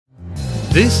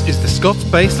This is the Scots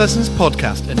Bass Lessons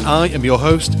podcast, and I am your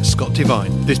host, Scott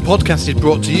Devine. This podcast is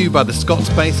brought to you by the Scots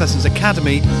Bass Lessons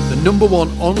Academy, the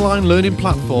 #1 online learning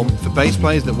platform for bass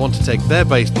players that want to take their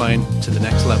bass playing to the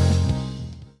next level.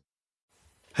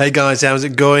 Hey guys, how's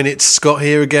it going? It's Scott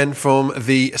here again from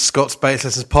the Scots Bass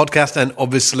Lessons podcast and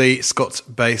obviously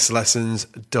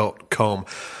scotsbasslessons.com.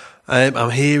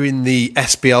 I'm here in the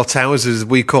SBL Towers, as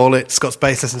we call it, Scots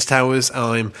Bass Lessons Towers.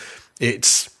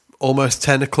 It's almost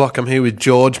 10 o'clock. I'm here with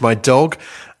George, my dog,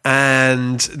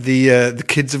 and the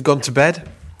kids have gone to bed.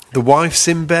 The wife's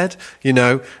in bed. You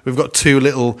know, we've got two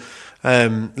little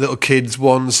kids.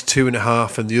 One's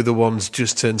 2.5 and the other one's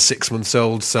just turned 6 months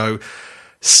old. So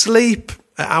sleep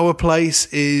at our place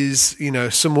is, you know,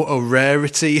 somewhat a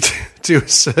rarity to a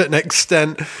certain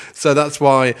extent. So that's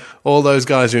why all those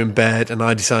guys are in bed, and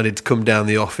I decided to come down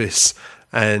the office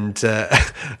and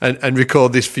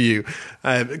record this for you,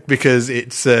 because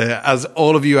it's as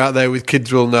all of you out there with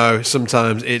kids will know,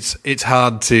 sometimes it's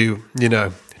hard to, you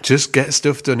know, just get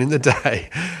stuff done in the day.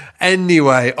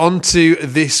 Anyway, on to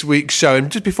this week's show.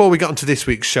 And just before we get onto this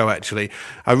week's show, actually,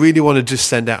 I really want to just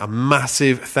send out a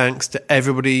massive thanks to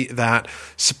everybody that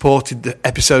supported the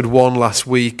episode 1 last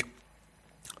week.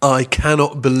 I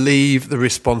cannot believe the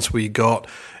response we got.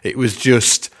 It was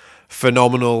just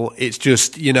phenomenal. It's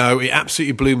just, you know, it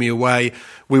absolutely blew me away.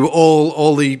 We were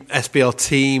all the SBL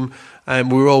team,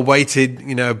 and we were all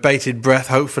bated breath,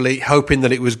 hoping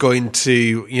that it was going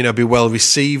to, you know, be well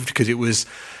received, because it was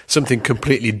something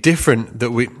completely different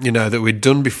that we'd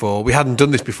done before. We hadn't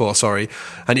done this before,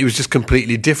 and it was just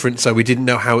completely different. So we didn't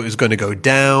know how it was going to go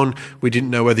down. We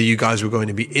didn't know whether you guys were going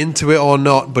to be into it or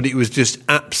not, but it was just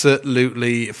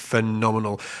absolutely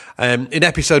phenomenal. In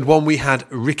episode 1, we had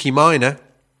Ricky Minor,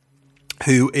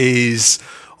 who is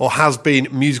or has been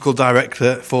musical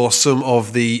director for some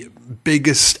of the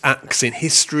biggest acts in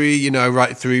history, you know,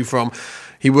 right through from,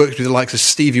 he worked with the likes of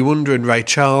Stevie Wonder and Ray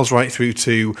Charles, right through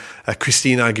to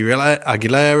Christina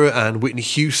Aguilera and Whitney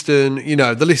Houston. You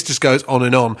know, the list just goes on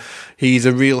and on. He's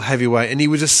a real heavyweight, and he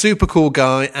was a super cool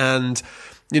guy, and,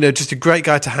 you know, just a great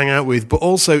guy to hang out with, but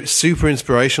also super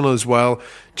inspirational as well,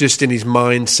 just in his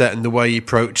mindset and the way he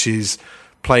approaches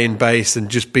playing bass and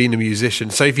just being a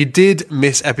musician. So if you did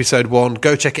miss episode 1,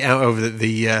 go check it out over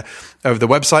the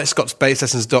website,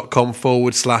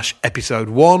 scotsbasslessons.com/episode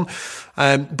 1.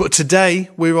 But today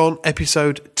we're on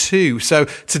episode 2. So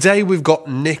today we've got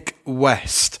Nik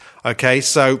West. Okay,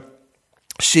 so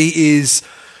she is,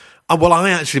 well, I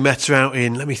actually met her out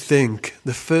in, let me think,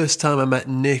 the first time I met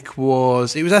Nik it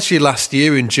was actually last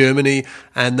year in Germany,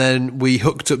 and then we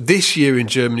hooked up this year in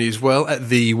Germany as well at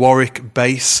the Warwick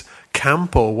Bass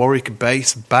Camp or Warwick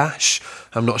Bass Bash.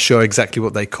 I'm not sure exactly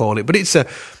what they call it, but it's an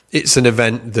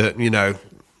event that, you know,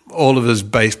 all of us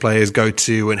bass players go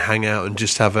to and hang out and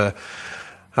just have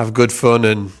good fun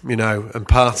and, you know, and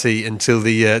party until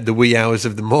the wee hours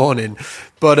of the morning.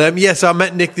 But so I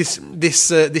met Nik this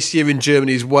year in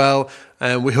Germany as well,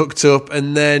 and we hooked up,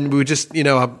 and then we were just, you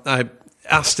know, I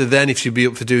asked her then if she'd be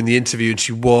up for doing the interview, and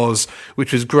she was,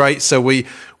 which was great. So when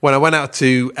I went out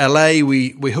to LA,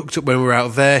 we hooked up when we were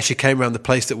out there. She came around the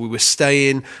place that we were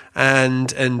staying, and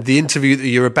the interview that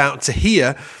you're about to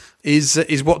hear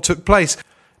is what took place.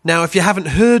 Now, if you haven't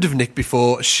heard of Nik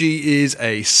before, she is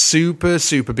a super,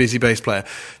 super busy bass player.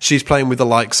 She's playing with the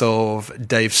likes of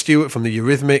Dave Stewart from the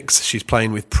Eurythmics. She's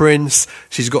playing with Prince.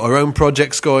 She's got her own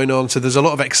projects going on. So there's a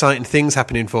lot of exciting things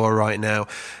happening for her right now.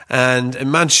 And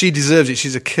man, she deserves it.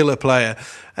 She's a killer player.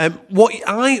 What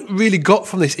I really got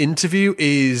from this interview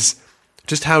is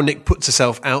just how Nik puts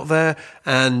herself out there,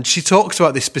 and she talks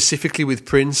about this specifically with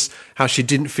Prince, how she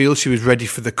didn't feel she was ready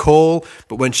for the call,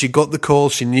 but when she got the call,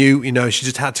 she knew, you know, she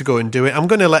just had to go and do it. I'm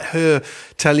going to let her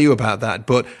tell you about that,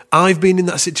 but I've been in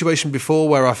that situation before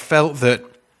where I felt that,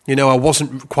 you know, I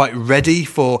wasn't quite ready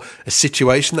for a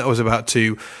situation that I was about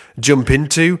to jump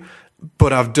into,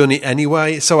 but I've done it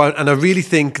anyway. I really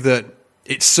think that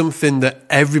it's something that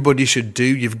everybody should do.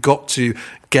 You've got to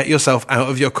get yourself out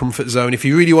of your comfort zone. If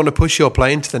you really want to push your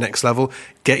playing to the next level,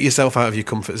 get yourself out of your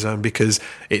comfort zone, because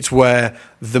it's where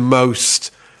the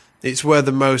most,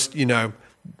 you know,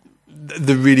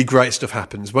 the really great stuff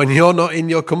happens. When you're not in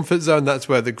your comfort zone, that's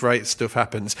where the great stuff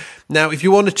happens. Now, if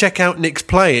you want to check out Nik's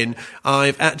playing,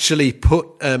 I've actually put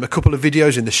a couple of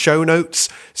videos in the show notes.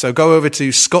 So go over to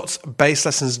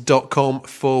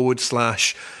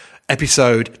scotsbasslessons.com/episode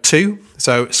episode 2.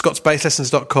 So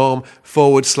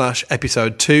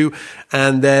scottsbasslessons.com/episode 2.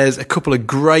 And there's a couple of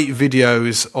great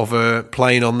videos of her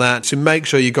playing on that. So make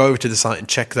sure you go over to the site and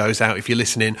check those out if you're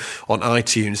listening on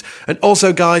iTunes. And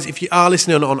also, guys, if you are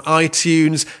listening on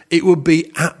iTunes, it would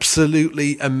be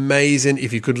absolutely amazing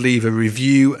if you could leave a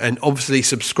review and obviously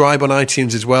subscribe on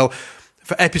iTunes as well.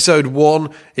 For episode 1,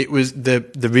 it was the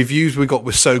reviews we got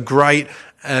were so great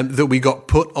that we got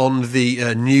put on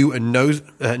the new and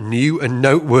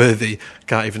noteworthy.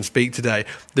 Can't even speak today.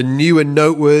 The new and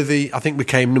noteworthy. I think we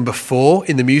came number 4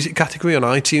 in the music category on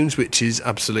iTunes, which is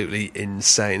absolutely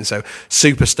insane. So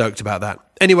super stoked about that.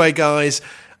 Anyway, guys,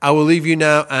 I will leave you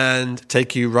now and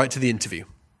take you right to the interview.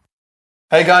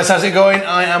 Hey guys, how's it going?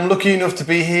 I am lucky enough to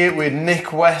be here with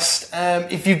Nik West.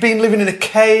 If you've been living in a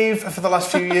cave for the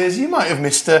last few years, you might have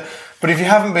missed her. But if you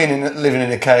haven't been living in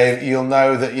a cave, you'll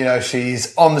know that,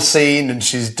 she's on the scene and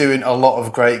she's doing a lot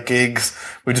of great gigs.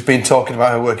 We've just been talking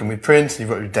about her working with Prince, and you've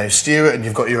worked with Dave Stewart, and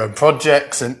you've got your own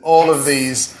projects and all of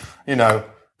these,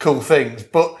 cool things.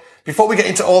 But before we get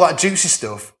into all that juicy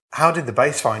stuff, how did the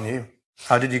bass find you?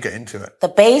 How did you get into it? The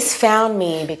bass found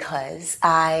me because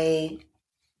I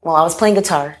was playing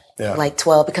guitar, like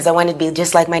 12, because I wanted to be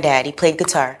just like my dad. He played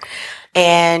guitar.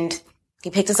 And he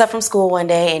picked us up from school one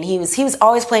day, and he was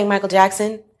always playing Michael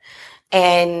Jackson.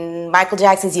 And Michael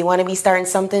Jackson's You Want to Be Starting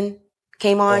Something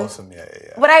came on. Awesome, yeah.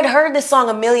 But I'd heard this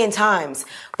song a million times.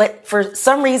 But for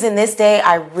some reason this day,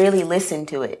 I really listened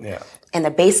to it. Yeah. And the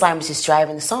bass line was just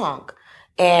driving the song.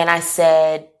 And I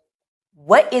said,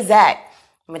 what is that?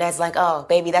 My dad's like, oh,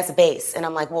 baby, that's a bass. And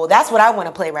I'm like, well, that's what I want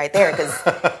to play right there, because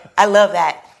I love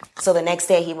that. So the next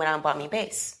day he went out and bought me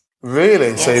bass.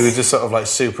 Really? Yes. So he was just sort of like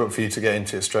super up for you to get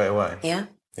into it straight away? Yeah.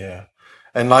 Yeah.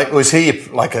 And was he a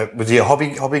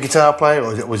hobby guitar player,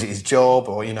 or was it his job,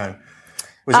 or, was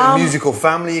it a musical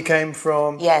family you came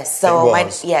from? Yes. So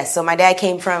my dad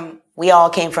we all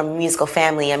came from a musical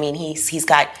family. I mean, he's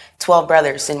got 12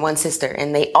 brothers and 1 sister,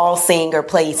 and they all sing or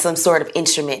play some sort of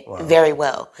instrument very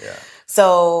well. Yeah.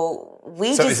 So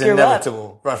we just grew up. Right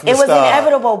from the start. It was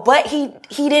inevitable, but he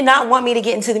did not want me to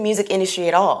get into the music industry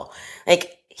at all.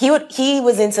 Like he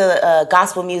was into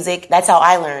gospel music. That's how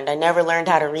I learned. I never learned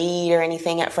how to read or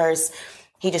anything at first.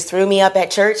 He just threw me up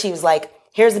at church. He was like,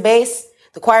 "Here's the bass.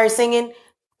 The choir's singing.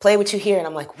 Play what you hear." And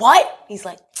I'm like, "What?" He's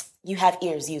like, "You have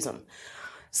ears. Use them."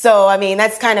 So, I mean,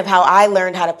 that's kind of how I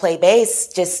learned how to play bass,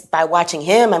 just by watching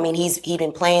him. I mean, he'd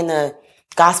been playing the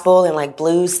gospel and like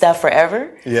blues stuff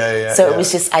forever. Yeah. So it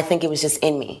was just, I think it was just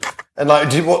in me. And like,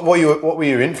 what were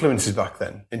your influences back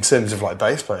then in terms of like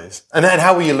bass players? And then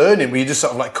how were you learning? Were you just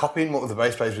sort of like copying what the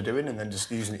bass players were doing and then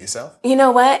just using it yourself? You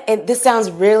know what? And this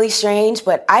sounds really strange,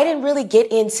 but I didn't really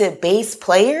get into bass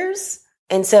players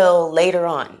until later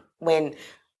on, when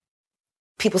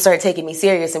people started taking me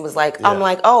serious and was like, I'm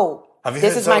like, oh,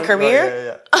 this is my career?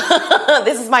 Yeah.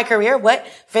 This is my career? What?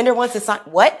 Fender wants to sign?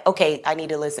 What? Okay, I need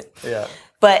to listen. Yeah.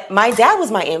 But my dad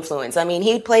was my influence. I mean,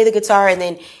 he'd play the guitar, and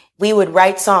then we would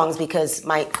write songs, because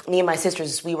me and my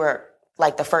sisters, we were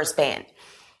like the first band.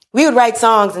 We would write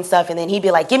songs and stuff, and then he'd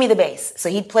be like, give me the bass. So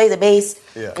he'd play the bass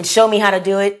and show me how to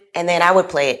do it, and then I would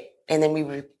play it, and then we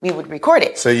would record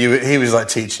it. So he was like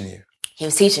teaching you? He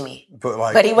was teaching me.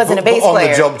 But he wasn't a bass on player.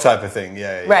 On the job type of thing,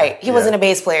 yeah. Right. He wasn't a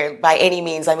bass player by any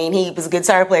means. I mean, he was a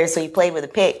guitar player, so he played with a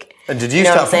pick. And did you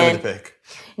start playing with a pick?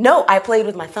 No, I played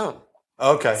with my thumb.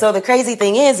 Okay. So the crazy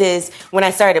thing is when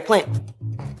I started playing...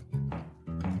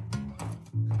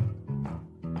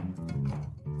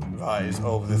 Right, it's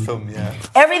over the thumb, yeah.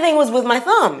 Everything was with my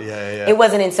thumb. Yeah. It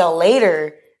wasn't until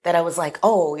later that I was like,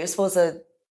 oh, you're supposed to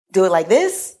do it like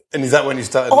this? And is that when you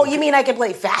started? Oh, you mean I can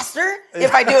play faster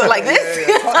if I do it like this?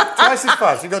 Yeah. Twice as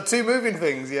fast. You've got 2 moving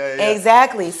things. Yeah.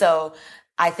 Exactly. So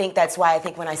I think that's why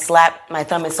when I slap my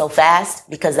thumb is so fast,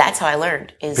 because that's how I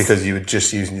learned. Because you were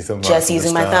just using your thumb. Just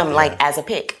using my thumb, like as a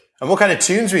pick. And what kind of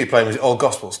tunes were you playing? Was it all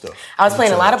gospel stuff? I was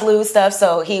playing a lot of blues stuff.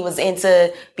 So he was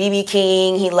into B.B.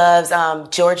 King. He loves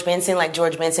George Benson. Like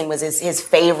George Benson was his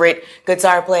favorite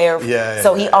guitar player.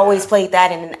 So he always played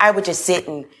that. And I would just sit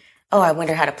and, I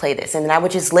wonder how to play this. And then I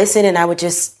would just listen and I would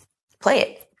just play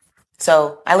it.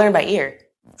 So I learned by ear.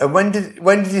 And when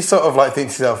did you sort of like think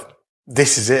to yourself,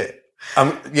 this is it?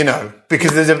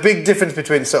 Because there's a big difference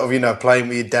between sort of, playing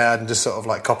with your dad and just sort of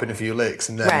like copying a few licks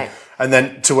and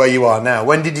then to where you are now.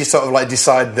 When did you sort of like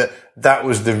decide that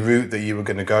was the route that you were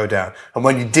going to go down? And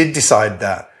when you did decide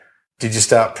that, did you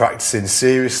start practicing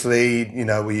seriously?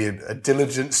 Were you a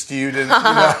diligent student?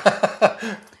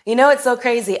 It's so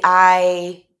crazy.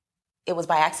 It was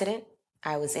by accident.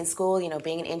 I was in school,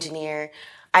 being an engineer.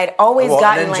 I'd always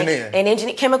gotten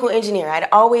an chemical engineer. I'd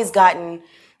always gotten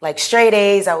like straight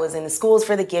A's. I was in the schools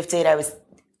for the gifted. I was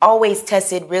always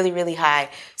tested really, really high.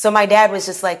 So my dad was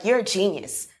just like, you're a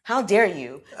genius. How dare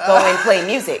you go and play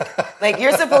music? Like,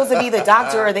 you're supposed to be the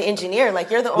doctor or the engineer.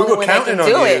 Like, you're the only one that can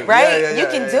do it, right? You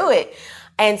can do it.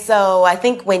 And so I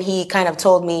think when he kind of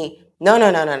told me, no,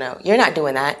 you're not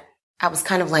doing that, I was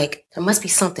kind of like, there must be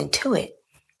something to it.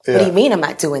 Yeah. What do you mean I'm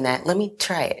not doing that? Let me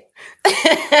try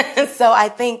it. So I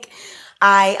think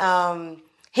I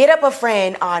hit up a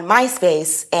friend on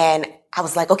MySpace, and I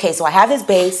was like, okay, so I have this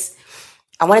bass.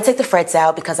 I want to take the frets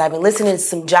out because I've been listening to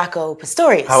some Jaco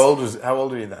Pastorius. How old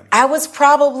were you then? I was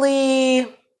probably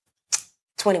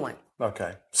 21.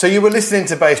 Okay. So you were listening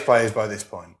to bass players by this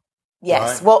point?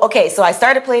 Yes. Right? Well, okay, so I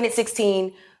started playing at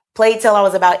 16, played till I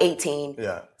was about 18.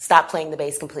 Yeah. Stopped playing the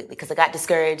bass completely because I got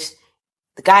discouraged.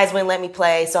 The guys wouldn't let me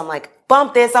play, so I'm like,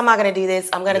 bump this, I'm not going to do this.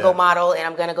 I'm going to go model, and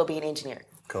I'm going to go be an engineer.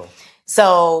 Cool.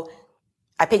 So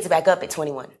I picked it back up at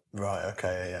 21. Right,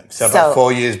 okay, yeah. So about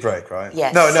 4 years break, right?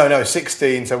 Yes. No,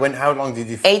 16. So how long did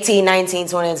you... 18, 19,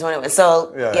 20, 21.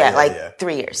 So,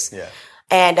 3 years. Yeah.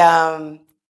 And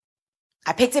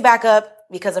I picked it back up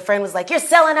because a friend was like, you're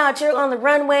selling out, you're on the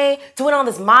runway, doing all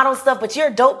this model stuff, but you're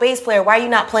a dope bass player. Why are you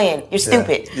not playing? You're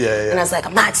stupid. Yeah. And I was like,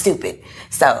 I'm not stupid.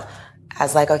 So I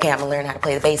was like, okay, I'm going to learn how to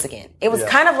play the bass again. It was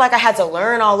kind of like I had to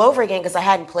learn all over again because I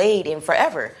hadn't played in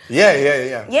forever.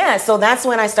 Yeah. Yeah, so that's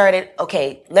when I started,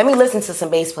 okay, let me listen to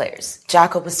some bass players.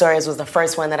 Jaco Pastorius was the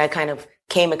first one that I kind of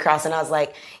came across, and I was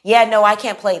like, yeah, no, I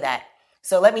can't play that.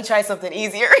 So let me try something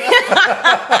easier. I'm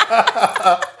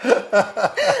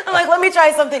like, let me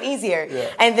try something easier.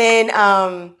 Yeah. And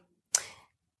then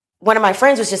one of my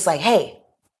friends was just like, hey,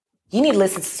 you need to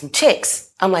listen to some chicks.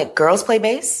 I'm like, girls play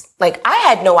bass? Like, I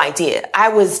had no idea. I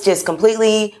was just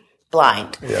completely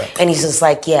blind. Yeah. And he's just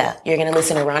like, yeah, you're going to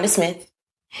listen to Rhonda Smith.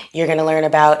 You're going to learn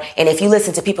about, and if you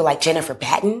listen to people like Jennifer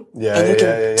Batten, and you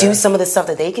can do some of the stuff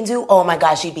that they can do, oh my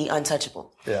gosh, you'd be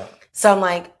untouchable. Yeah. So I'm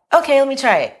like, okay, let me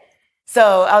try it.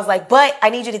 So I was like, but I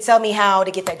need you to tell me how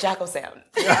to get that Jaco sound.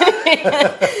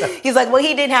 He's like, well,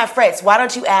 he didn't have frets. Why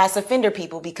don't you ask the Fender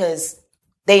people because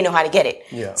they know how to get it.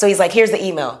 Yeah. So he's like, here's the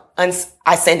email.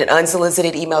 I send an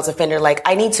unsolicited email to Fender like,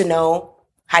 I need to know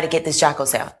how to get this Jaco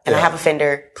sound. And I have a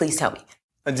Fender. Please tell me.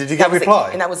 And did you get a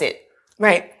reply? And that was it.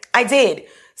 Right. I did.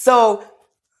 So.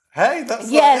 Hey, that's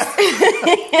yes.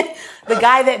 The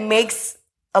guy that makes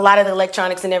a lot of the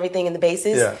electronics and everything in the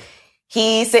basses. Yeah.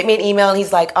 He sent me an email and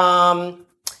he's like,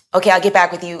 okay, I'll get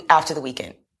back with you after the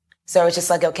weekend. So it's just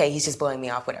like, okay, he's just blowing me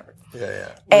off, whatever. Yeah.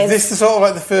 Was this sort of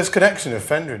like the first connection of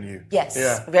Fender and you? Yes.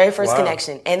 Yeah. Very first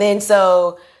connection. And then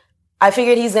so I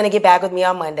figured he's going to get back with me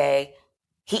on Monday.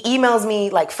 He emails me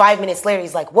like 5 minutes later.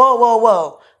 He's like,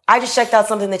 whoa. I just checked out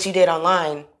something that you did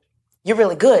online. You're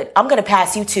really good. I'm going to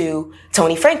pass you to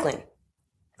Tony Franklin.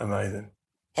 Amazing.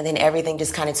 And then everything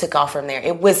just kind of took off from there.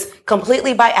 It was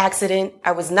completely by accident.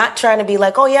 I was not trying to be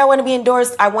like, oh yeah, I want to be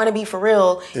endorsed. I want to be for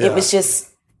real. Yeah. It was just,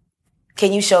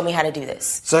 can you show me how to do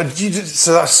this? So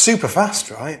that's super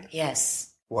fast, right?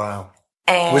 Yes. Wow.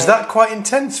 And was that quite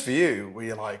intense for you? Were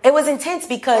you like... It was intense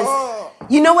because,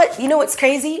 you know what's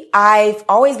crazy? I've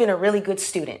always been a really good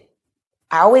student.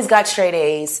 I always got straight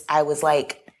A's. I was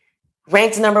like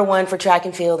ranked #1 for track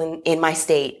and field in my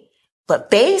state. But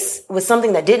bass was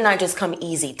something that did not just come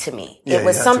easy to me. It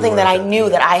was something that I knew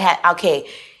that I had, okay,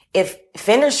 if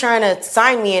Fender's trying to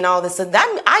sign me and all this, so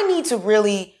that I need to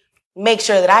really make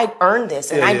sure that I earned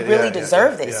this and I really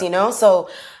deserve this, you know? So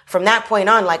from that point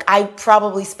on, like I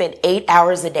probably spent 8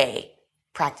 hours a day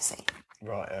practicing.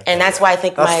 Right. Okay. And that's why I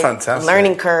think my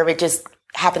learning curve, it just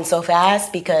happened so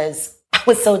fast because I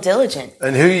was so diligent.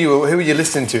 And who were you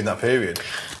listening to in that period?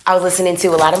 I was listening to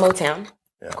a lot of Motown,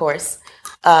 of course.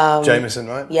 Jamerson,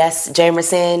 right? Yes,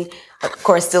 Jamerson. Of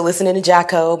course, still listening to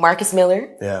Jaco. Marcus Miller.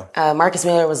 Yeah. Marcus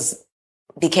Miller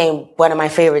became one of my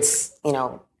favorites,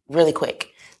 really quick.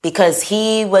 Because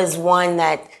he was one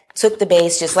that took the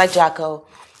bass, just like Jaco,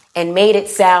 and made it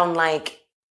sound like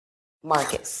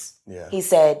Marcus. Yeah. He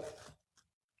said,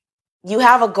 you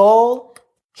have a goal.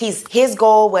 His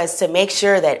goal was to make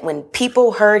sure that when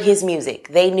people heard his music,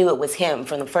 they knew it was him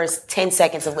from the first 10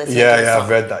 seconds of listening to the song. Yeah, I've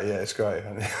read that. Yeah, it's great.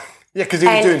 Yeah, because he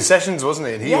was doing sessions, wasn't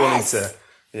he? And he wanted to,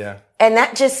 And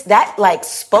that like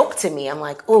spoke to me. I'm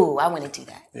like, ooh, I want to do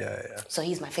that. Yeah. So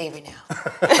he's my favorite now.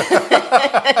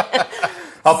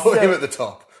 I'll put him at the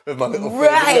top of my little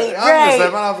right.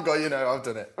 I've got, I've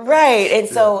done it. Right. And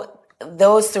so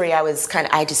those three I just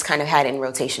kind of had in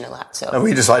rotation a lot. So. And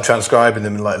we just like transcribing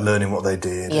them and like learning what they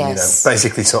did. Yes. And,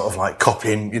 basically sort of like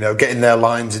copying, getting their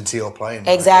lines into your playing.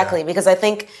 Exactly. Because I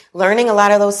think learning a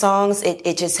lot of those songs,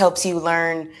 it just helps you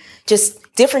learn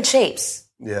just different shapes.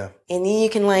 Yeah. And then you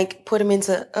can like put them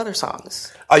into other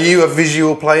songs. Are you a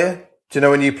visual player? Do you know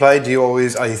when you play,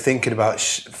 are you thinking about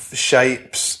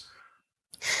shapes?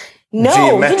 No,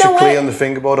 geometrically on the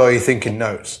fingerboard, or are you thinking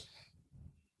notes?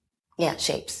 Yeah,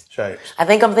 shapes. Shapes. I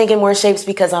think I'm thinking more shapes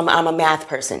because I'm a math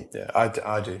person. Yeah,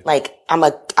 I do. Like I'm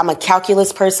a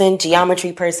calculus person,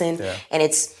 geometry person, and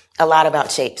it's a lot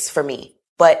about shapes for me.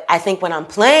 But I think when I'm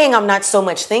playing, I'm not so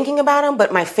much thinking about them,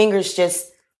 but my fingers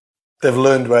just... They've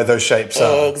learned where those shapes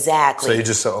are. Exactly. So you're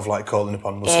just sort of like calling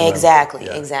upon muscle memory.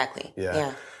 Exactly.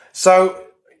 Yeah. So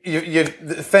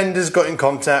Fender's got in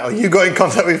contact, or you got in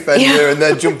contact with Fender, and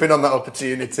they're jumping on that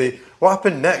opportunity. What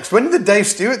happened next? When did the Dave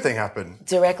Stewart thing happen?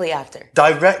 Directly after.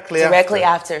 Directly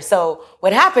after. So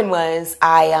what happened was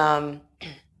Fender,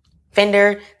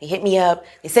 they hit me up.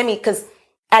 They sent me, because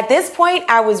at this point,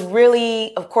 I was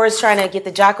really, of course, trying to get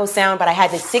the Jocko sound, but I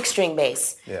had this 6-string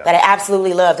bass that I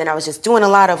absolutely loved. And I was just doing a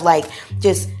lot of like,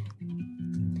 just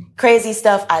crazy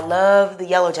stuff. I love the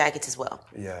Yellow Jackets as well.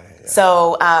 Yeah.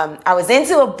 So I was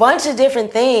into a bunch of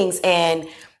different things, and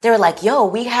they were like, yo,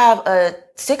 we have a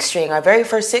 6-string, our very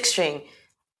first 6-string.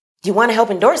 Do you want to help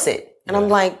endorse it? And I'm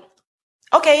like,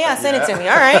 okay, send it to me.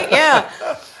 All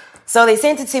right, So they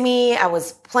sent it to me. I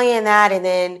was playing that, and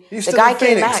then the guy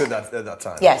came back. At that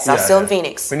time? Yes, I was still in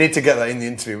Phoenix. We need to get that in the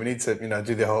interview. We need to,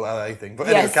 do the whole LA thing. But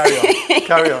anyway,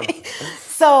 carry on.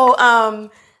 So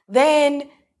then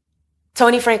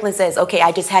Tony Franklin says, okay,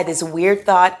 I just had this weird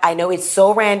thought. I know it's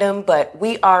so random, but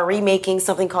we are remaking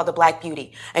something called The Black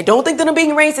Beauty. I don't think that I'm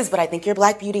being racist, but I think you're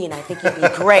Black Beauty, and I think you'd be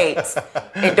great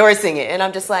endorsing it. And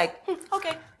I'm just like,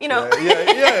 okay,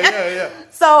 Yeah.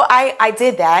 So I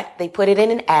did that. They put it in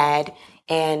an ad,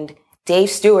 and Dave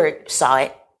Stewart saw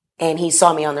it, and he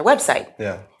saw me on their website.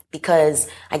 Yeah. Because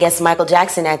I guess Michael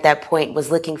Jackson at that point was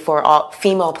looking for all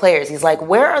female players. He's like,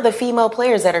 where are the female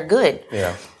players that are good?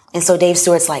 Yeah. And so Dave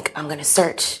Stewart's like, I'm going to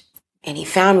search. And he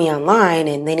found me online,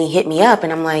 and then he hit me up,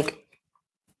 and I'm like,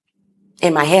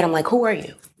 in my head, I'm like, who are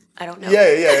you? I don't know.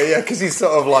 Yeah. Because he's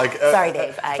sort of like sorry,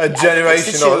 Dave. A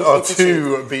generation or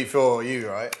two before you,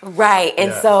 right? Right.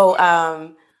 And so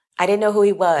I didn't know who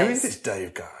he was. Who is this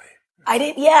Dave guy? I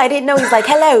didn't know. He's like,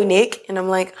 hello, Nick. And I'm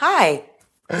like, hi,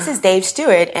 this is Dave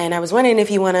Stewart, and I was wondering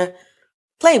if you want to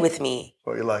play with me.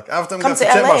 What you're like? I'm going to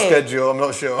check my schedule. I'm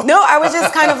not sure. No, I was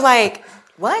just kind of like,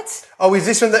 what? Oh, is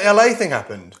this when the LA thing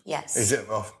happened? Yes. Is it?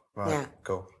 Oh, right. Yeah.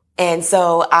 Cool. And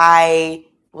so I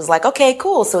was like, okay,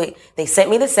 cool. So they sent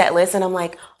me the set list, and I'm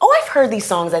like, oh, I've heard these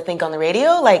songs, I think, on the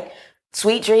radio, like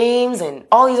Sweet Dreams and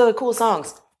all these other cool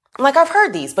songs. I'm like, I've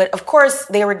heard these, but of course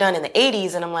they were done in the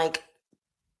 80s, and I'm like,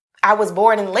 I was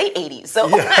born in the late 80s. So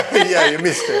you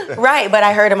missed it. Right, but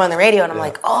I heard him on the radio, and I'm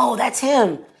like, oh, that's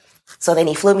him. So then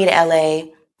he flew me to LA,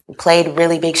 played a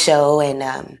really big show,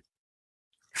 and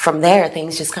from there,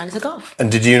 things just kind of took off.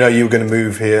 And did you know you were going to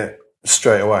move here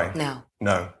straight away? No.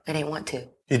 I didn't want to.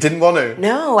 You didn't want to?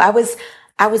 No, I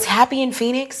was happy in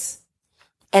Phoenix.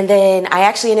 And then I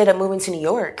actually ended up moving to New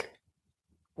York,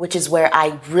 which is where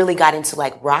I really got into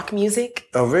like rock music.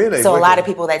 Oh, really? So a lot of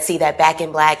people that see that Back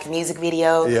in Black music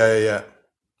video. Yeah.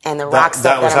 And the rock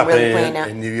stuff that I'm really playing now.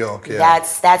 In New York, yeah.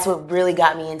 That's what really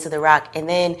got me into the rock. And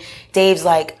then Dave's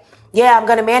like, yeah, I'm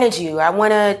going to manage you. I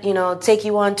want to, take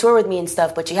you on tour with me and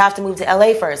stuff, but you have to move to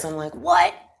LA first. I'm like,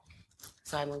 what?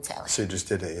 So I moved to LA. So you just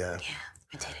did it, yeah. Yeah,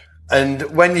 I did it. And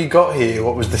when you got here,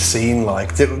 what was the scene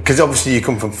like? Because obviously you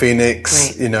come from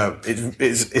Phoenix, right.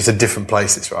 It's a different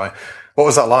place, right? What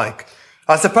was that like?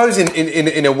 I suppose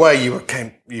in a way you're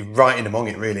right in among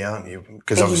it, really, aren't you?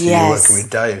 Because obviously you're working with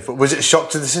Dave. But was it a shock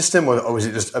to the system, or was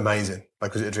it just amazing?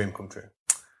 Like, was it a dream come true?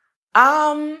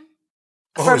 Or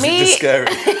for was me, it just scary?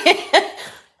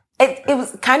 It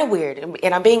was kind of weird,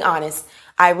 and I'm being honest.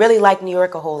 I really liked New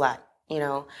York a whole lot.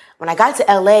 When I got to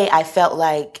LA, I felt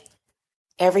like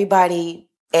everybody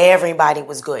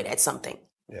was good at something.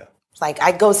 Yeah. Like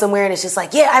I'd go somewhere and it's just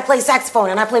like, yeah, I play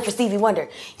saxophone and I play for Stevie Wonder.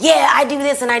 Yeah, I do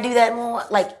this and I do that more.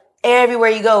 Like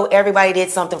everywhere you go, everybody did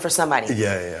something for somebody.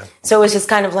 Yeah. So it was just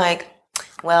kind of like,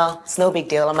 well, it's no big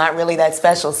deal. I'm not really that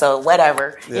special, so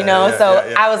whatever.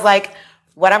 Yeah, I was like,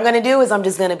 what I'm going to do is I'm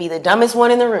just going to be the dumbest one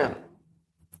in the room.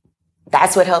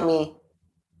 That's what helped me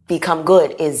become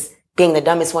good, is being the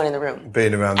dumbest one in the room.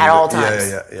 Being around at all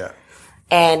times. Yeah.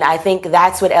 And I think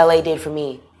that's what LA did for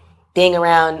me. Being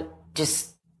around just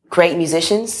great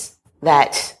musicians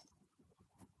that,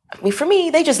 for me,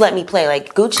 they just let me play.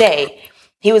 Like Gouché,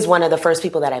 he was one of the first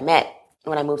people that I met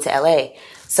when I moved to LA.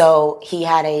 So he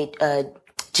had a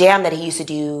jam that he used to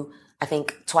do, I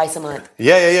think, twice a month.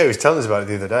 Yeah. He was telling us about it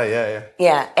the other day.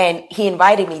 Yeah. And he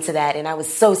invited me to that, and I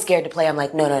was so scared to play. I'm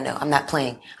like, no, I'm not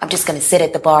playing. I'm just going to sit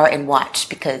at the bar and watch,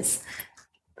 because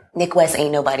Nik West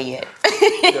ain't nobody yet.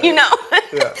 Yeah.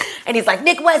 Yeah. And he's like,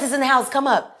 Nik West is in the house, come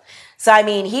up. So, I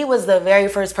mean, he was the very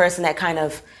first person that kind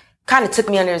of took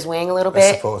me under his wing a little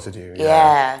bit. Supported you.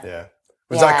 Yeah.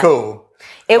 Was that cool?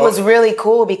 It was really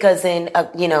cool because then, 3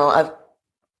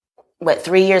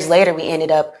 years later, we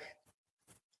ended up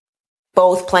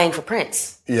both playing for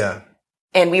Prince. Yeah.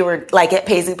 And we were like at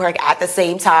Paisley Park at the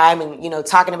same time and,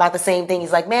 talking about the same thing.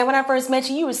 He's like, man, when I first met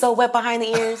you, you were so wet behind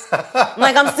the ears. I'm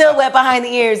like, I'm still wet behind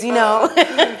the ears,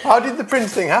 How did the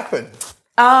Prince thing happen?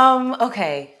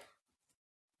 Okay.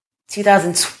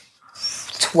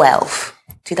 2012.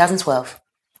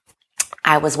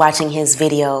 I was watching his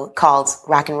video called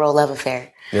Rock and Roll Love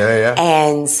Affair. Yeah.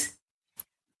 And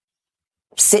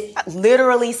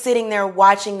literally sitting there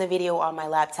watching the video on my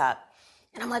laptop.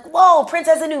 And I'm like, whoa, Prince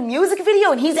has a new music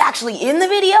video and he's actually in the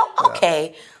video?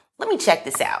 Okay, let me check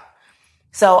this out.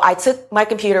 So I took my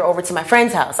computer over to my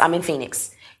friend's house. I'm in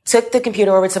Phoenix. Took the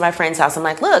computer over to my friend's house. I'm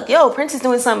like, look, Prince is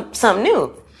doing something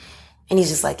new. And he's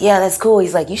just like, yeah, that's cool.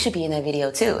 He's like, you should be in that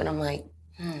video too. And I'm like,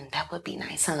 that would be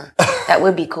nice, huh? That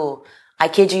would be cool. I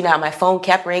kid you not, my phone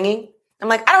kept ringing. I'm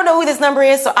like, I don't know who this number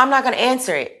is, so I'm not going to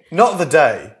answer it. Not the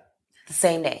day. The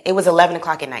same day. It was 11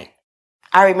 o'clock at night.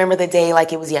 I remember the day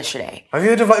like it was yesterday. Have you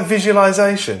heard of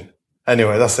visualization?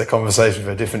 Anyway, that's a conversation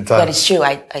for a different time. But it's true.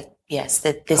 Yes,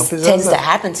 this tends to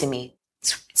happen to me.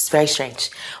 It's very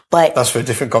strange. But that's for a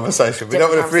different conversation. We don't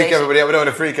want to freak everybody out. We don't want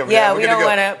to freak everybody out. Yeah, we don't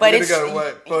want to. But it's going to go to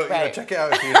work. But right. Check it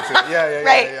out if you're into it. Yeah.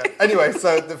 Right. Anyway,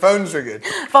 so the phone's ringing.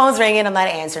 Phone's ringing. I'm not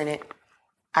answering it.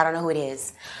 I don't know who it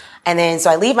is. And then so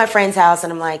I leave my friend's house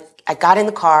and I'm like, I got in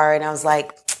the car and I was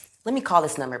like, let me call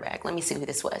this number back. Let me see who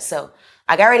this was. So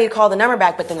I got ready to call the number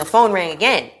back, but then the phone rang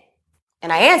again.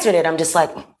 And I answered it. I'm just like,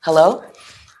 hello?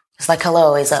 It's like,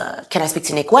 hello, can I speak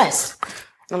to Nik West?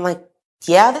 And I'm like,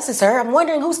 yeah, this is her. I'm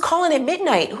wondering who's calling at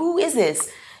midnight. Who is this?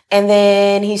 And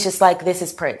then he's just like, this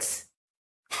is Prince.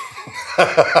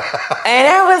 And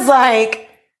I was like,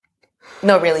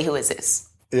 no, really, who is this?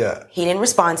 Yeah. He didn't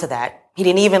respond to that. He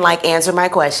didn't even answer my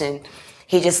question.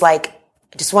 He just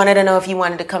wanted to know if you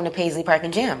wanted to come to Paisley Park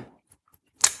and jam.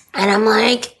 And I'm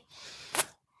like,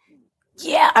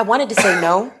 yeah, I wanted to say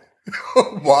no.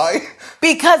 Why?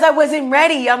 Because I wasn't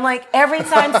ready. I'm like, every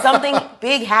time something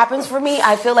big happens for me,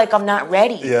 I feel like I'm not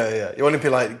ready. Yeah. You want to be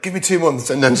like, give me 2 months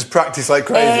and then just practice like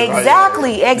crazy.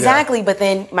 Exactly. Right? Yeah. But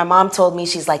then my mom told me,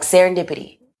 she's like,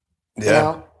 serendipity.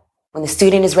 Yeah. When the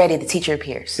student is ready, the teacher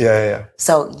appears. Yeah.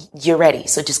 So you're ready.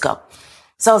 So just go.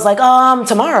 So I was like,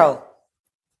 tomorrow.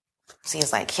 So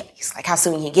he's like, how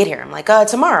soon can you get here? I'm like,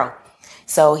 tomorrow.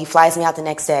 So he flies me out the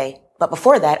next day. But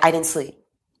before that, I didn't sleep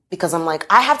because I'm like,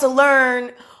 I have to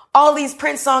learn all these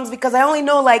Prince songs because I only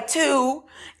know 2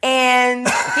 and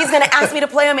he's going to ask me to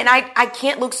play them and I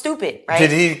can't look stupid, right?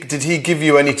 Did he give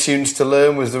you any tunes to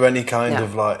learn? Was there any kind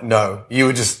of no, you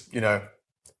were just,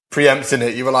 preempting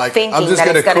it. You were like, thinking I'm just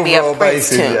going to cover all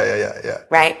bases. Yeah.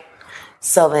 Right.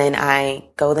 So then I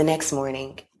go the next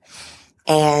morning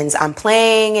and I'm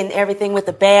playing and everything with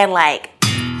the band,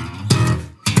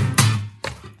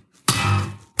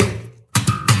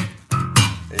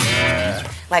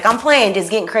 I'm playing,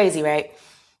 just getting crazy, right?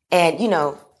 And,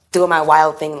 doing my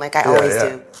wild thing like I always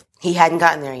do. He hadn't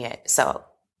gotten there yet, so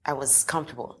I was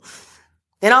comfortable.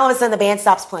 Then all of a sudden the band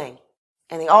stops playing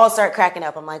and they all start cracking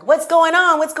up. I'm like, what's going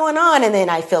on? What's going on? And then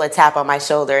I feel a tap on my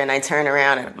shoulder and I turn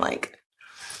around and I'm like,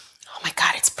 oh my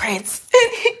God, it's Prince.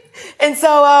 And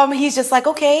so he's just like,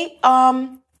 okay.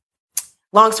 Long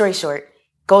story short,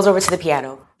 goes over to the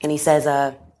piano and he says,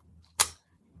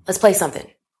 let's play something.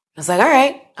 I was like, all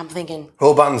right. I'm thinking.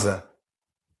 Whole band's there.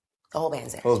 The whole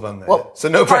band's there. Whole band's there. Well, yeah. So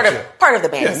no pressure. Part of the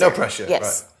band is there. No pressure.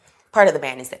 Yes. Right. Part of the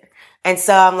band is there. And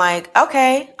so I'm like,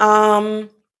 okay,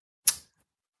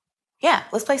 yeah,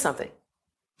 let's play something.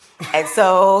 And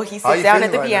so he sits down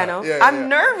at the piano. I'm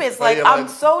nervous. I'm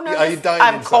so nervous. Are you dying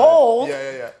I'm inside? cold.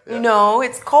 Yeah.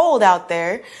 It's cold out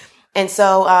there. And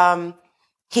so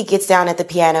he gets down at the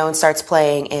piano and starts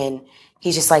playing. And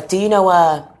he's just like, do you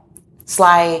know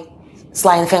Sly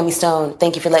and the Family Stone,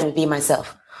 Thank You for Letting Me Be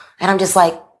Myself? And I'm just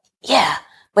like, yeah.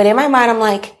 But in my mind, I'm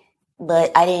like,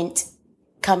 but I didn't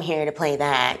come here to play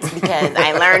that because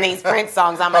I learned these Prince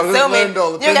songs. I'm assuming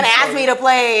you're going to ask me to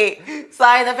play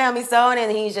Sly and the Family Stone. And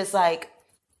he's just like,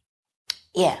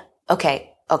 yeah,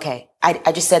 okay.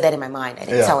 I just said that in my mind. I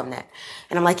didn't tell him that.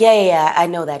 And I'm like, yeah, I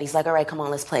know that. He's like, all right, come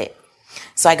on, let's play it.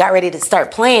 So I got ready to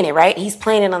start playing it, right? He's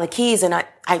playing it on the keys and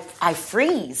I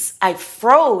freeze. I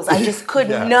froze. I just could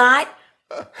not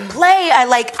play.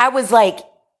 I was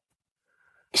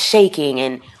shaking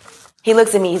and he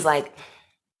looks at me. He's like,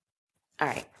 all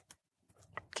right,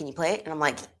 can you play it? And I'm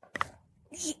like,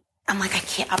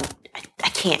 I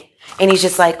can't. And he's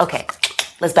just like, okay,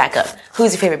 let's back up.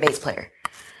 Who's your favorite bass player?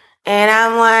 And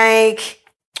I'm like,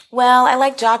 well, I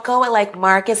like Jocko, I like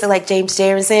Marcus, I like James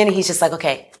Jamerson. And he's just like,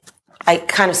 okay. I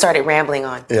kind of started rambling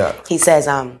on. Yeah. He says,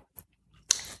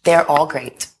 they're all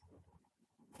great.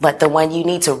 But the one you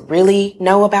need to really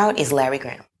know about is Larry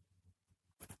Graham.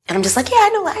 And I'm just like, yeah,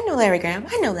 I know Larry Graham.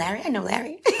 I know Larry.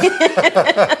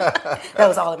 That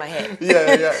was all in my head.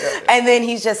 Yeah. And then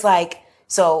he's just like,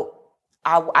 so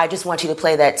I just want you to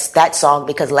play that song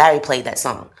because Larry played that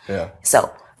song. Yeah.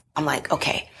 So I'm like,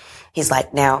 okay. He's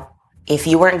like, now, if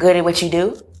you weren't good at what you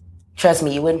do, trust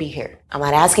me, you wouldn't be here. I'm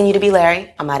not asking you to be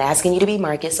Larry. I'm not asking you to be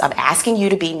Marcus. I'm asking you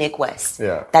to be Nik West.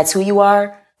 Yeah. That's who you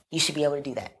are. You should be able to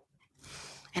do that.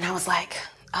 And I was like,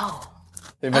 oh.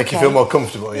 It make you feel more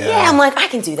comfortable, yeah. Yeah, I'm like, I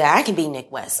can do that. I can be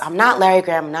Nik West. I'm not Larry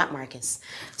Graham. I'm not Marcus.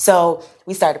 So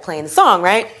we started playing the song,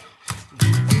 right?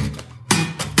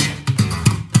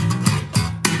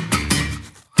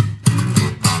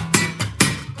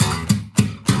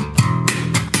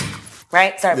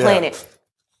 Right? Started playing it.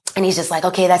 And he's just like,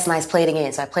 okay, that's nice. Play it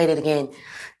again. So I played it again.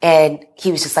 And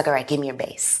he was just like, all right, give me your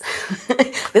bass.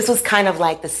 This was kind of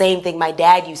like the same thing my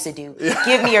dad used to do. Yeah.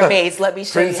 Give me your bass. Let me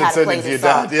show you how to play this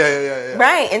song. Yeah.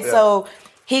 Right. And so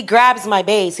he grabs my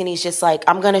bass and he's just like,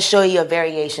 I'm going to show you a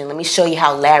variation. Let me show you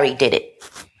how Larry did it.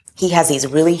 He has these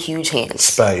really huge hands.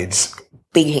 Spades.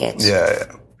 Big hands.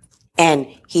 Yeah. And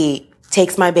he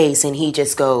takes my bass and he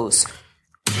just goes...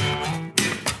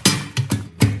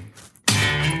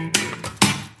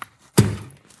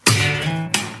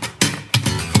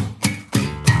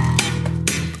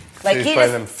 Like he was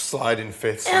playing them sliding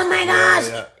fifths. Oh my gosh.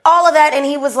 Yeah. All of that. And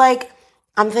he was like,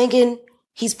 I'm thinking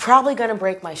he's probably going to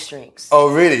break my strings.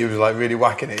 Oh, really? He was like really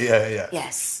whacking it. Yeah.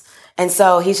 Yes. And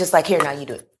so he's just like, here, now you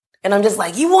do it. And I'm just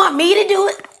like, you want me to do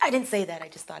it? I didn't say that. I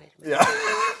just thought it. Yeah.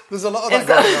 There's a lot of that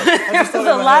going on. There's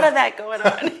a lot of that going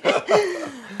on.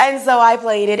 And so I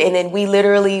played it. And then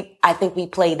I think we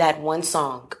played that one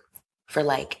song for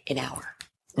like an hour.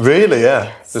 Really? Yeah.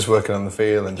 Yes. Just working on the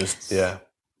feel and just, yeah.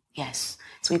 Yes.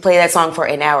 So we play that song for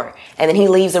an hour. And then he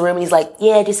leaves the room and he's like,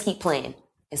 yeah, just keep playing.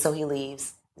 And so he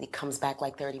leaves. He comes back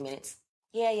like 30 minutes.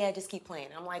 Yeah, just keep playing.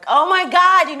 I'm like, oh my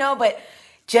God, but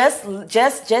just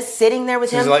sitting there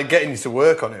with him. He's like getting you to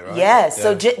work on it, right? Yeah.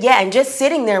 So and just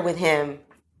sitting there with him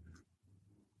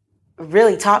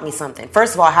really taught me something.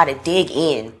 First of all, how to dig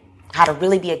in, how to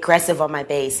really be aggressive on my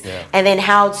bass. Yeah. And then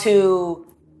how to,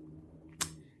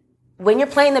 when you're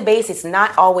playing the bass, it's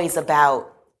not always about,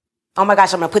 oh my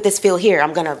gosh, I'm going to put this feel here.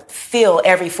 I'm going to feel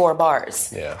every 4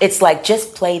 bars. Yeah. It's like,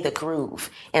 just play the groove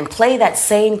and play that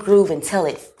same groove until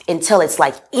it's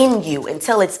like in you,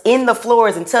 until it's in the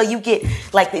floors, until you get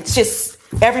like, it's just,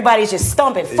 everybody's just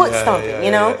stomping, stomping,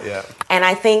 Yeah. And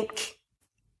I think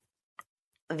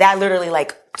that literally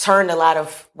like turned a lot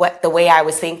of the way I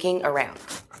was thinking around.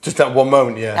 Just that one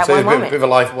moment, yeah. That so it's a bit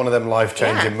of one of them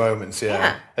life-changing moments,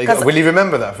 yeah. Will you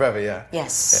remember that forever, yeah?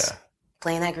 Yes. Yeah.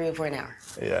 Playing that groove for an hour.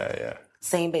 Yeah.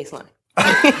 Same bass line.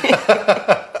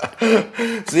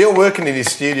 So you're working in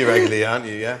his studio regularly, aren't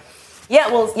you, yeah? Yeah,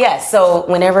 well, yeah. So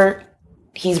whenever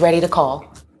he's ready to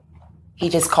call, he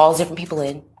just calls different people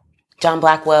in. John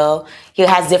Blackwell, he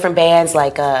has different bands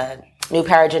like New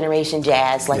Power Generation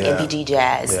Jazz, like MPG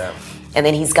Jazz. Yeah. And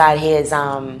then he's got his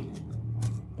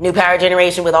New Power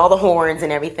Generation with all the horns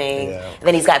and everything. Yeah. And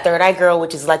then he's got Third Eye Girl,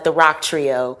 which is like the rock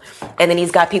trio. And then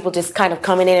he's got people just kind of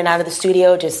coming in and out of the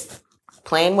studio, just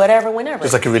playing whatever, whenever.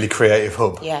 It's like a really creative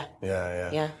hub. Yeah.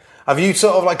 Yeah. Have you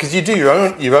sort of like, because you do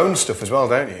your own stuff as well,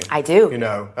 don't you? I do.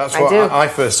 That's what I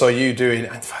first saw you doing.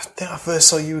 I think I first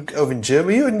saw you over in Germany.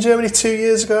 Were you in Germany 2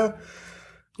 years ago?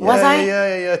 Was I?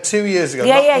 Yeah. 2 years ago.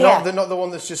 Yeah. Not the one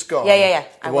that's just gone. Yeah.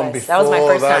 The one before that was my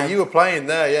first time. You were playing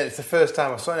there. Yeah, it's the first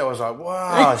time I saw you. I was like,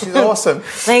 wow, she's awesome.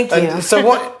 Thank you. So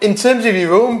what, in terms of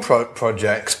your own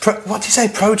projects, what do you say,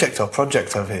 project or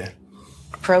project over here?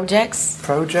 Projects.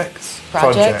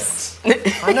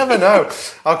 I never know.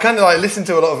 I kind of like listen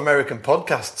to a lot of American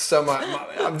podcasts, so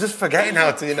I'm just forgetting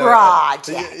how to,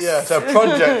 Projects. Yeah, so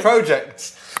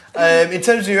projects. In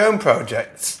terms of your own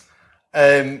projects,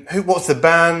 what's the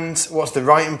band? What's the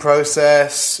writing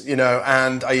process?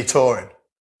 And are you touring?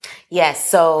 Yes.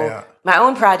 So my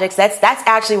own projects. That's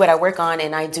actually what I work on,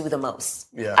 and I do the most.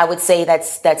 Yeah. I would say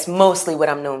that's mostly what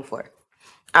I'm known for.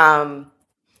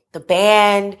 The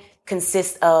band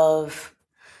consists of.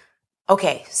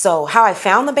 Okay, so how I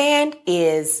found the band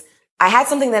is I had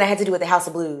something that I had to do with the House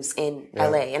of Blues in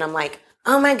LA, and I'm like,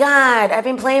 oh my God, I've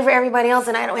been playing for everybody else,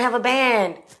 and I don't have a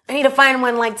band. I need to find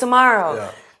one like tomorrow.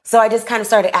 Yeah. So I just kind of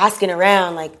started asking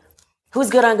around, like, who's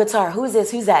good on guitar? Who's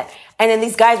this? Who's that? And then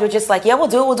these guys were just like, yeah, we'll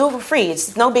do it. We'll do it for free.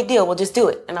 It's no big deal. We'll just do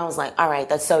it. And I was like, all right,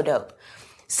 that's so dope.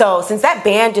 So since that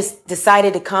band just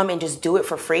decided to come and just do it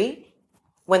for free,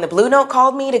 when the Blue Note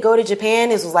called me to go to Japan,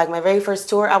 this was like my very first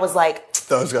tour. I was like,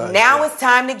 those guys, now it's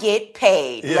time to get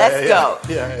paid. Let's go.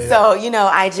 So,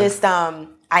 I just, and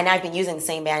I've been using the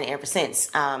same band ever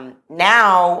since.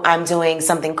 Now I'm doing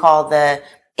something called the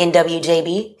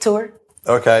NWJB tour.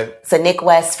 Okay. So Nik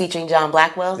West featuring John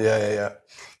Blackwell. Yeah.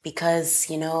 Because,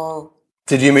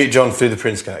 Did you meet John through the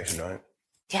Prince connection, right?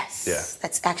 Yes. Yeah.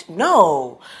 That's actually,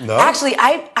 no. Actually,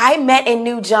 I met and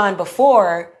knew John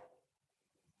before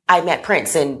I met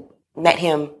Prince and met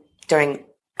him during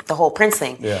the whole Prince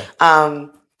thing. Yeah.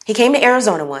 He came to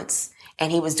Arizona once and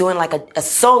he was doing like a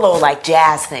solo like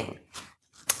jazz thing.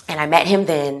 And I met him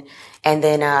then. And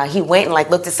then he went and like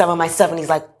looked at some of my stuff and he's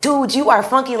like, dude, you are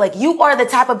funky. Like you are the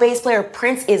type of bass player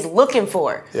Prince is looking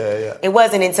for. Yeah. It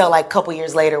wasn't until like a couple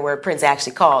years later where Prince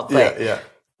actually called. But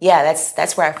yeah,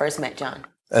 that's where I first met John.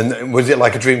 And was it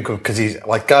like a dream come? Because he's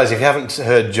like, guys, if you haven't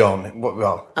heard John,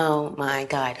 oh my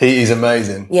God. He's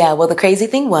amazing. Yeah. Well, the crazy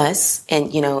thing was, and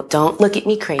don't look at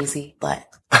me crazy, but,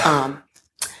 I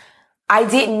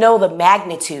didn't know the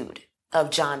magnitude of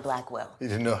John Blackwell. You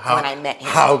didn't know when I met him.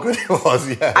 How good it was.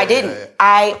 Yeah. I didn't. Yeah.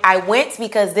 I went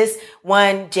because this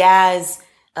one jazz,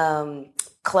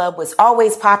 club was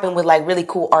always popping with like really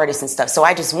cool artists and stuff. So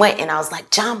I just went and I was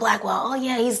like, John Blackwell, oh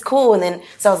yeah, he's cool. And then,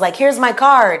 so I was like, here's my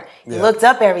card. Looked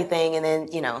up everything and then,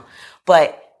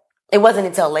 but it wasn't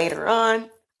until later on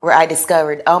where I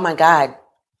discovered, oh my God,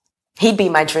 he'd be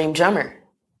my dream drummer.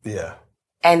 Yeah.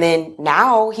 And then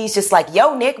now he's just like,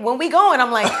 yo, Nick, when we going?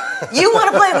 I'm like, you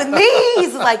want to play with me?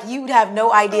 He's like, you'd have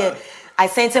no idea. I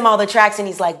sent him all the tracks and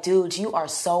he's like, dude, you are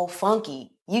so funky.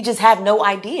 You just have no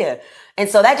idea. And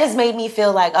so that just made me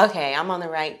feel like, okay, I'm on the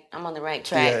right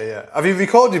track. Yeah. Have you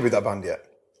recorded with that band yet?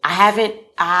 I haven't,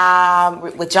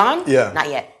 with John? Yeah. Not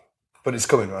yet. But it's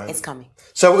coming, right? It's coming.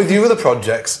 So with your other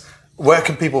projects, where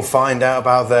can people find out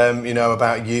about them,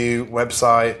 about you,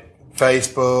 website,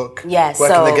 Facebook? Yes. Where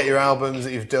can they get your albums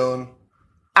that you've done?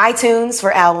 iTunes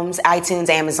for albums, iTunes,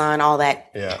 Amazon, all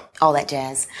that. Yeah. All that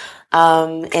jazz.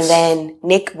 And then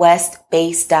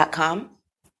NikWestBass.com.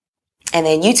 And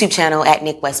then YouTube channel at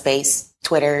Nik West Bass,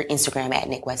 Twitter, Instagram at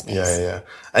Nik West Bass. Yeah.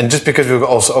 And just because we've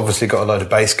also obviously got a load of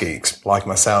bass geeks like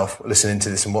myself listening to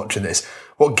this and watching this,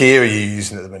 what gear are you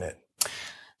using at the minute?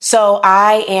 So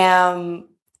I am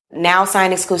now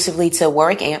signed exclusively to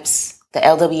Warwick Amps, the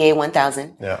LWA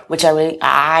 1000, which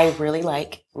I really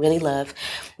like, really love.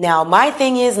 Now, my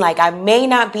thing is, like, I may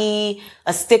not be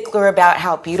a stickler about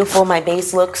how beautiful my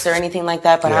bass looks or anything like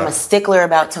that, but I'm a stickler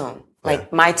about tone.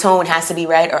 Like, my tone has to be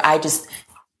right or I just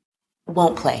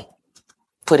won't play.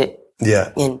 Put it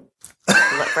in,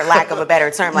 for lack of a better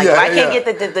term. Like, if I can't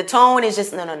get the tone, is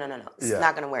just, no. It's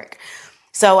not going to work.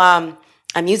 So, I'm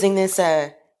using this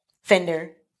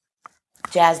Fender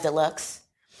Jazz Deluxe.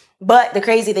 But the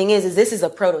crazy thing is this is a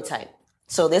prototype.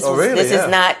 So this is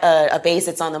not a bass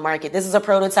that's on the market. This is a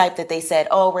prototype that they said,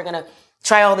 oh, we're going to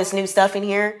try all this new stuff in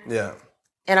here. Yeah.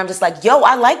 And I'm just like, yo,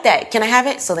 I like that. Can I have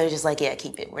it? So they're just like, yeah,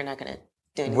 keep it. We're not going to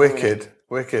do anything.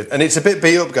 Wicked. And it's a bit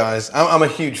beat up, guys. I'm a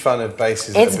huge fan of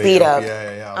basses. It's beat up.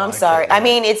 Yeah. I'm sorry. I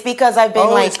mean, it's because I've been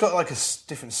it's got like a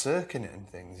different circuit and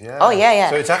things. Yeah. Oh,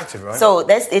 yeah. So it's active, right? So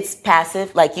it's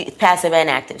passive, passive and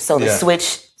active. So the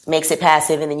switch makes it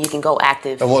passive and then you can go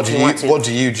active. And what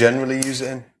do you generally use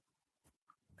it in?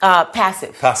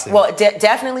 Passive. Passive. Well,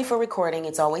 definitely for recording,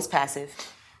 it's always passive.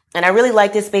 And I really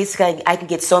like this bass because I can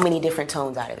get so many different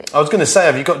tones out of it. I was going to say,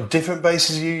 have you got different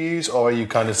basses you use, or are you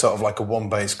kind of sort of like a one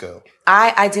bass girl?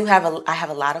 I do have a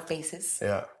lot of basses.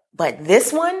 Yeah. But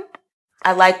this one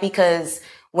I like because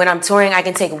when I'm touring, I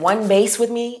can take one bass with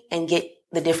me and get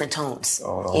the different tones. You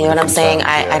know what I'm saying?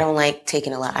 I don't like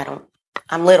taking a lot.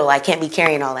 I'm little. I can't be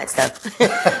carrying all that stuff.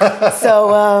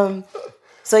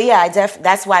 So yeah,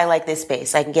 that's why I like this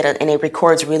bass. I can get and it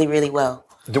records really, really well.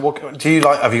 Do you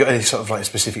like? Have you got any sort of like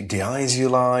specific DIs you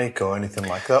like, or anything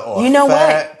like that, or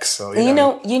effects? What? Or,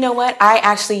 you know what? I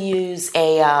actually use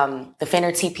the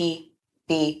Fender TBP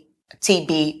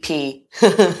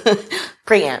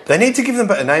preamp. They need to give them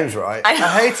better names, right? I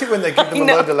hate it when they give them a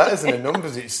load of letters and the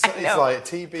numbers. It's like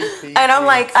TBP. And I'm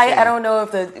like, I don't know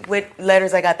what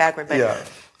letters I got backward, but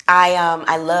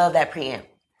I love that preamp.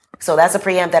 So that's a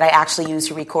preamp that I actually use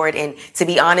to record. And to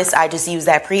be honest, I just use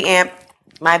that preamp,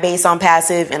 my bass on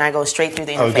passive, and I go straight through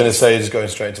the interface. I was going to say just going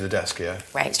straight to the desk, yeah.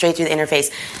 Right, straight through the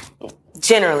interface.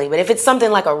 Generally. But if it's something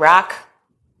like a rock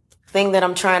thing that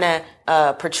I'm trying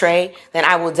to portray, then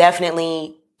I will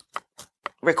definitely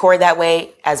record that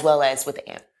way as well as with the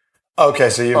amp. Okay,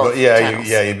 so you've got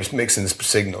you're just mixing the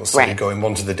signals. So you're going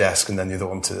one to the desk and then the other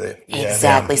one to the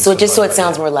exactly. So just so it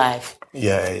sounds more live.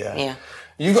 Yeah.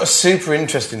 You've got a super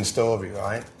interesting story,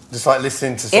 right? Just like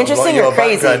listening to sort Interesting of like your or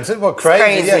crazy? background. Well,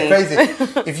 crazy. Yeah, crazy.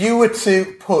 If you were to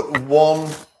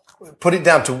put it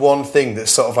down to one thing that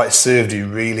sort of like served you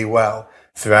really well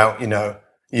throughout,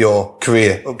 your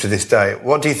career up to this day,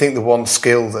 what do you think the one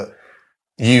skill that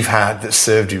you've had that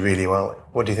served you really well?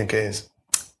 What do you think it is?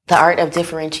 The art of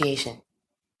differentiation.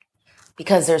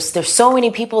 Because there's so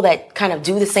many people that kind of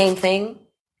do the same thing.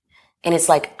 And it's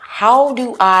like, how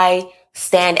do I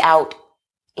stand out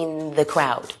in the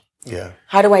crowd? Yeah.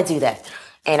 How do I do that?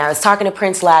 And I was talking to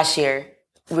Prince last year.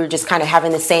 We were just kind of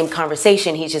having the same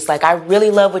conversation. He's just like, I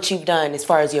really love what you've done as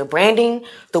far as your branding,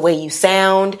 the way you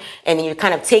sound, and you're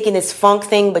kind of taking this funk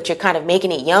thing, but you're kind of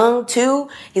making it young too.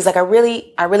 He's like, I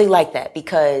really like that,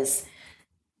 because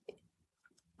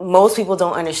most people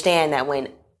don't understand that when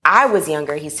I was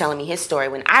younger, he's telling me his story.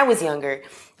 When I was younger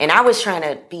and I was trying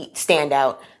to stand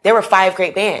out, there were 5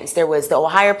 great bands. There was the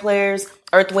Ohio Players,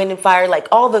 Earth, Wind and Fire, like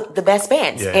all the best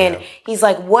bands. He's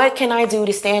like, what can I do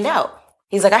to stand out?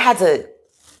 He's like, I had to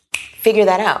figure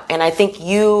that out. And I think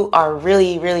you are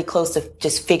really, really close to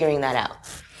just figuring that out.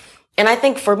 And I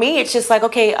think for me, it's just like,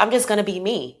 okay, I'm just going to be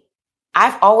me.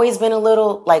 I've always been a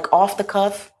little like off the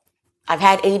cuff. I've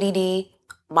had ADD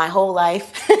my whole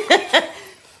life.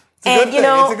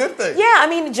 It's a good thing. Yeah, I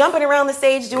mean, jumping around the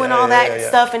stage, doing all that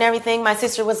stuff and everything. My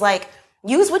sister was like,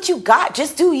 use what you got.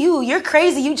 Just do you. You're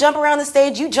crazy. You jump around the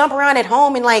stage. You jump around at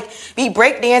home and like be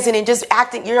breakdancing and just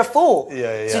acting. You're a fool.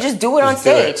 So just do it on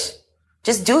stage.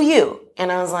 Just do you.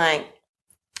 And I was like,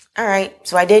 all right.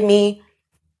 So I did me,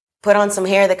 put on some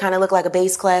hair that kind of looked like a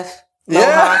bass clef.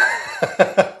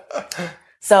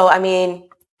 So, I mean,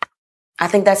 I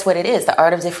think that's what it is, the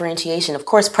art of differentiation. Of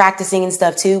course, practicing and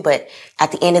stuff too, but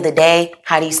at the end of the day,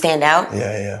 how do you stand out?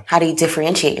 How do you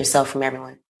differentiate yourself from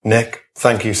everyone? Nik,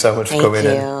 thank you so much for coming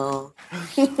in.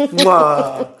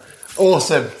 Wow.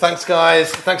 Awesome. Thanks,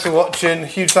 guys. Thanks for watching.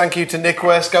 Huge thank you to Nik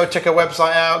West. Go check her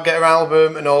website out, get her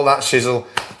album and all that shizzle.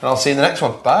 And I'll see you in the next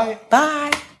one. Bye.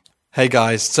 Bye. Hey,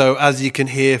 guys. So as you can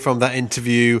hear from that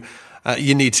interview,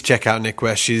 you need to check out Nik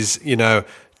West. She's,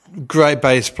 great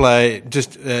bass player,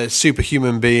 just a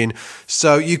superhuman being.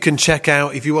 So you can check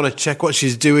out, if you want to check what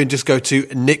she's doing, just go to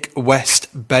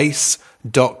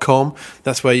nikwestbass.com.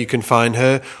 That's where you can find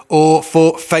her. Or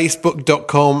for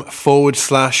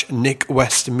facebook.com/Nik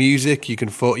West Music. You can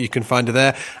find her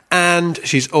there. And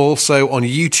she's also on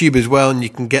YouTube as well, and you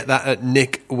can get that at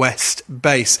Nik West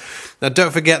Bass. Now,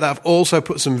 don't forget that I've also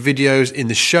put some videos in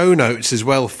the show notes as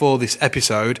well for this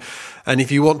episode. And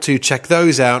if you want to check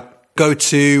those out, go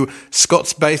to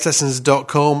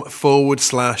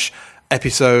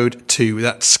scottsbasslessons.com/episode 2.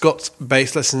 That's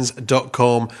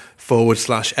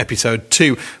scottsbasslessons.com/episode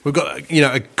 2. We've got,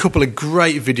 a couple of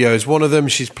great videos. One of them,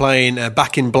 she's playing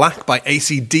Back in Black by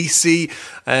AC/DC.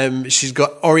 She's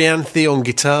got Orianthe on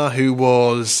guitar, who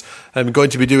was going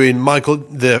to be doing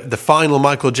the final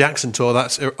Michael Jackson tour.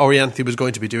 That's Orianthe was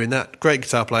going to be doing that. Great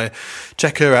guitar player.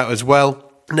 Check her out as well.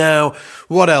 Now,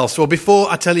 what else? Well, before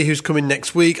I tell you who's coming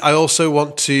next week, I also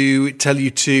want to tell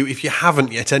you to, if you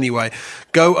haven't yet anyway,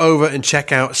 go over and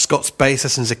check out Scott's Bass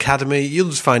Lessons Academy.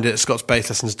 You'll just find it at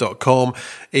scottsbasslessons.com.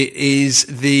 It is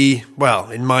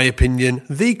in my opinion,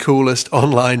 the coolest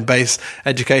online bass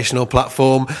educational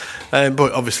platform.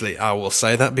 But obviously, I will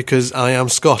say that because I am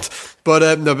Scott.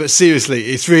 But seriously,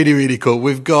 it's really, really cool.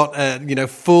 We've got,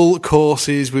 full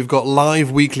courses. We've got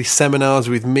live weekly seminars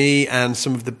with me and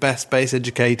some of the best bass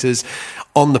educators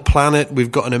on the planet.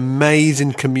 We've got an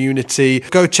amazing community.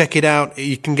 Go check it out.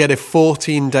 You can get a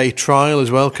 14-day trial as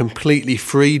well, completely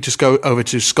free. Just go over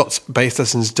to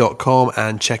scottsbasslessons.com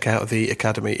and check out the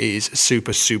academy. It is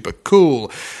super, super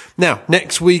cool. Now,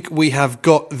 next week, we have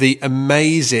got the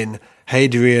amazing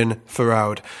Hadrian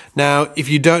Farroud. Now, if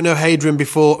you don't know Hadrian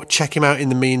before, check him out in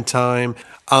the meantime.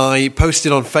 I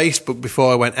posted on Facebook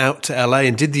before I went out to LA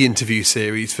and did the interview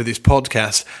series for this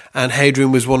podcast, and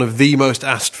Hadrian was one of the most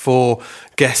asked for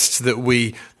guests that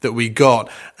we got,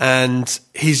 and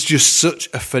he's just such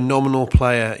a phenomenal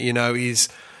player.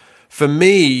 For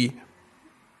me,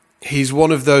 he's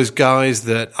one of those guys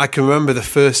that I can remember the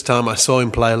first time I saw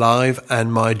him play live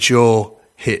and my jaw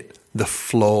hit the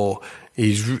floor.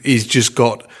 He's just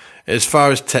got, as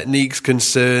far as technique's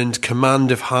concerned, command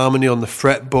of harmony on the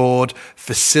fretboard,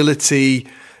 facility.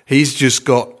 He's just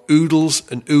got oodles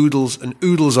and oodles and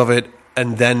oodles of it,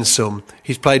 and then some.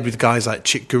 He's played with guys like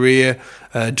Chick Corea,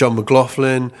 John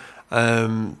McLaughlin.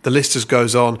 The list just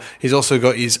goes on. He's also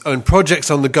got his own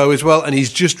projects on the go as well, and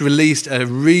he's just released a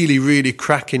really, really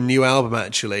cracking new album,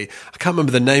 actually. I can't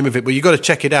remember the name of it, but you've got to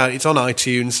check it out. It's on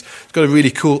iTunes. It's got a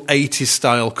really cool 80s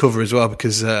style cover as well,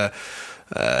 because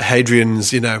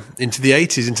Hadrian's, into the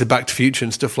 80s, into Back to the Future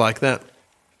and stuff like that.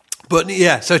 But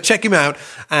yeah, so check him out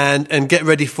and get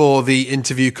ready for the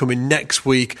interview coming next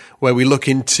week, where we look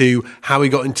into how he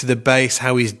got into the bass,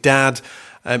 how his dad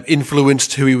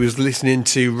influenced who he was listening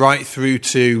to, right through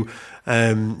to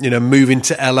moving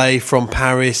to LA from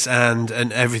Paris and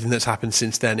everything that's happened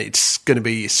since then. It's going to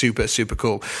be super, super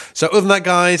cool. So other than that,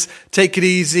 guys, take it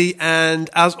easy. And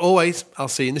as always, I'll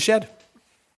see you in the shed.